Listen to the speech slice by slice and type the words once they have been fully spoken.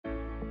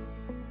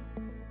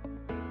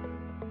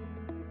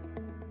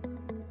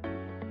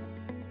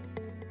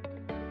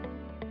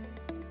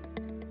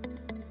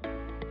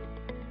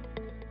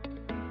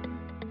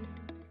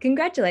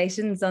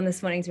Congratulations on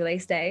this morning's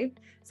release, Dave.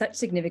 Such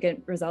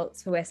significant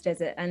results for West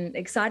Desert and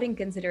exciting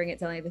considering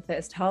it's only the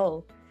first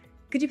hole.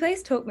 Could you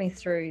please talk me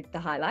through the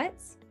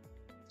highlights?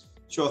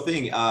 Sure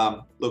thing.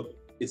 Look,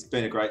 it's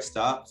been a great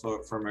start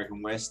for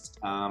American West.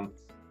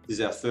 This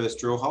is our first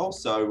drill hole,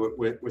 so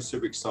we're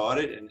super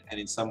excited and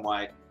in some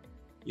way,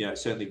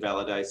 certainly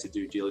validates the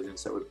due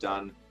diligence that we've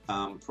done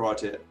prior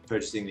to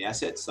purchasing the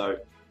assets. So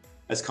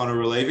that's kind of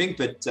relieving,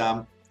 but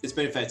it's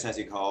been a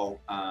fantastic hole.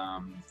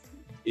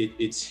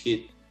 It's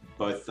hit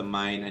both the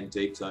main and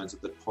deep zones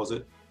of the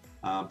deposit,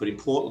 but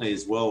importantly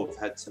as well, we've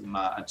had some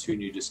two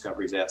new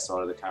discoveries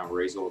outside of the current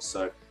resource.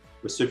 So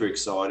we're super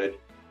excited.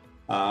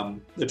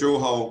 The drill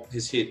hole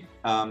has hit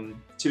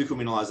typical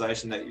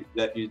mineralisation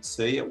that you'd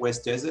see at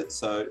West Desert,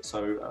 so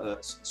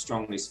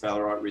strongly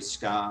sphalerite-rich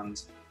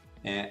skarns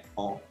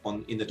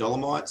in the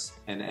dolomites,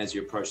 and as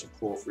you approach the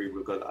porphyry,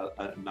 we've got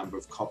a number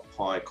of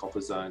high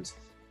copper zones,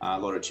 a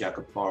lot of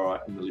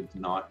chalcopyrite and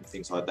molybdenite and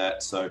things like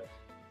that. So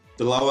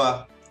the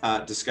lower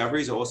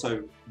discoveries are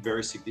also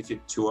very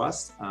significant to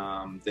us.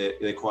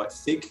 They're quite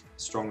thick,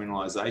 strong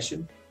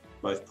mineralisation,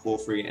 both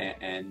porphyry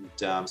and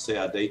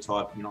CRD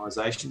type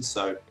mineralisation.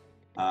 So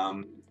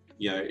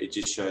it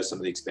just shows some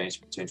of the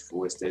expansion potential for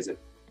West Desert.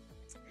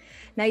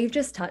 Now, you've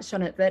just touched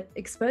on it, but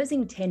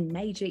exposing 10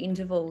 major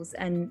intervals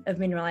of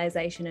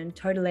mineralisation and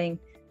totalling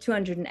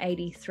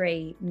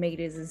 283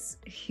 metres is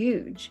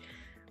huge.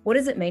 What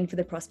does it mean for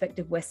the prospect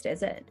of West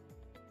Desert?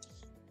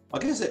 I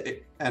guess,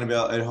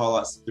 Annabelle, it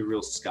highlights the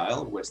real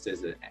scale of West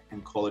Desert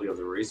and quality of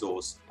the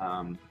resource.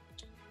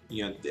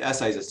 The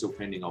assays are still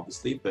pending,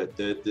 obviously, but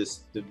the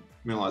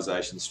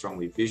mineralisation is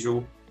strongly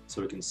visual,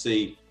 so we can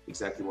see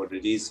exactly what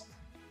it is.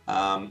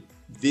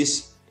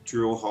 This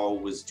drill hole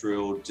was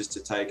drilled just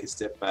to take a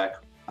step back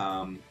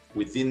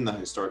within the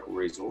historical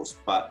resource,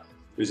 but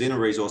it was in a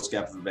resource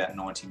gap of about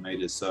 90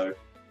 metres. So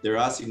there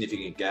are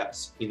significant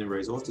gaps in the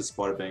resource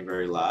despite it being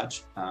very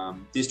large.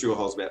 This drill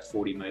hole is about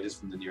 40 metres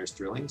from the nearest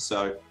drilling.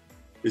 So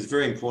it was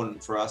very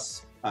important for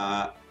us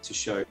to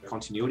show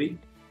continuity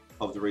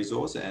of the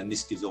resource, and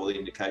this gives all the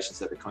indications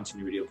that the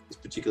continuity of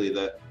particularly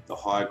the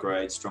higher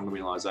grade, stronger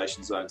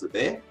mineralisation zones are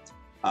there.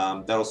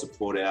 That'll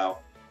support our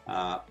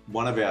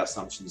one of our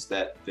assumptions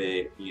that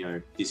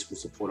this will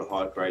support a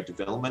higher grade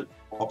development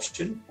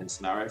option and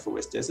scenario for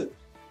West Desert.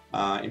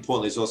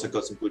 Importantly, it's also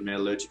got some good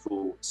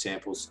metallurgical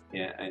samples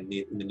in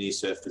the near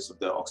surface of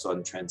the oxide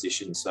and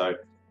transition. So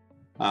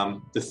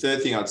the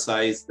third thing I'd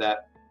say is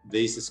that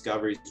these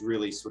discoveries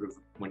really sort of,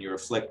 when you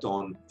reflect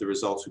on the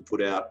results we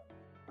put out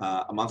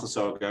a month or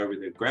so ago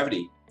with the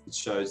gravity, it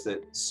shows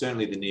that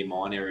certainly the near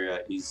mine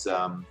area is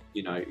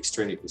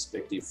extremely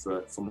prospective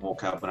for more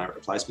carbonate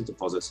replacement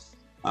deposits.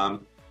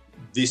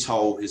 This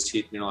hole has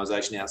hit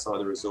mineralisation outside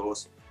the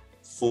resource.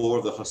 4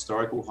 of the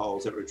historical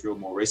holes that were drilled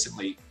more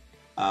recently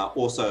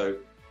also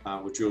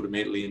were drilled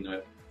immediately in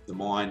the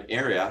mine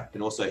area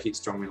and also hit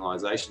strong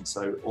mineralisation.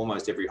 So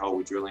almost every hole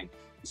we're drilling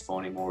is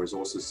finding more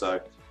resources.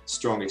 So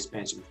strong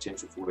expansion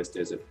potential for West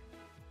Desert.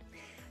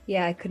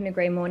 Yeah, I couldn't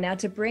agree more. Now,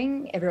 to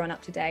bring everyone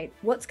up to date,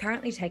 what's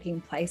currently taking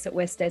place at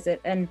West Desert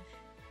and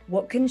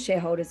what can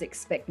shareholders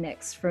expect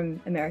next from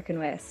American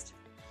West?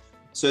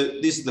 So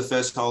this is the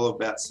first hole of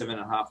about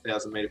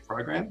 7,500 metre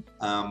program.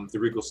 The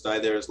rig will stay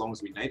there as long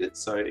as we need it,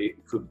 so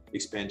it could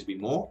expand to be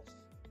more.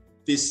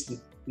 This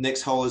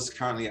next hole is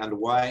currently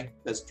underway.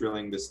 That's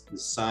drilling the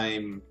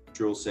same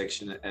drill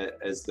section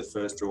as the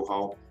first drill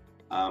hole.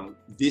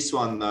 This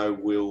one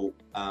though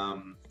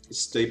is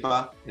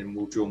steeper and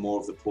we'll drill more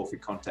of the porphyry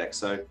contact.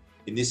 So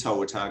in this hole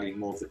we're targeting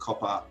more of the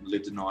copper,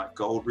 molybdenite,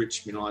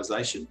 gold-rich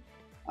mineralisation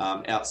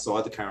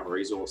outside the current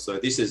resource. So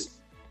this is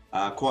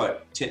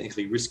quite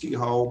technically risky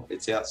hole.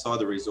 It's outside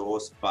the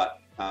resource,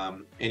 but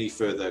any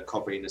further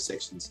copper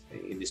intersections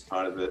in this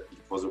part of the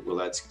deposit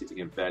will add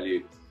significant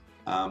value.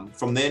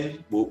 From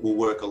then, we'll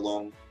work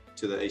along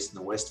to the east and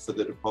the west for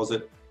the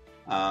deposit,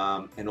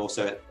 and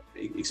also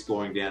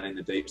exploring down in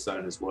the deep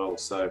zone as well.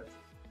 So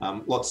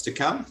lots to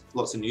come,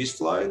 lots of news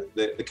flow.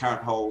 The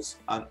current hole's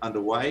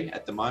underway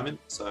at the moment,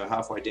 so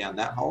halfway down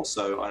that hole.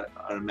 So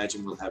I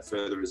imagine we'll have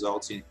further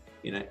results in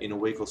a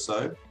week or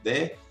so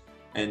there.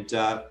 And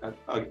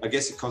I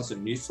guess a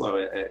constant news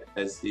flow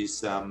as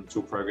this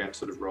tool program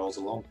sort of rolls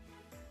along.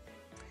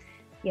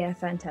 Yeah,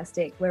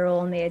 fantastic. We're all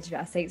on the edge of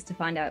our seats to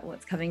find out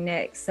what's coming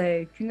next.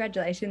 So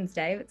congratulations,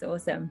 Dave. It's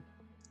awesome.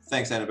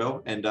 Thanks,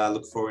 Annabelle. And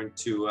look forward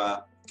to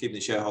keeping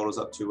the shareholders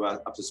up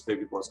to speed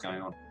with what's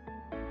going on.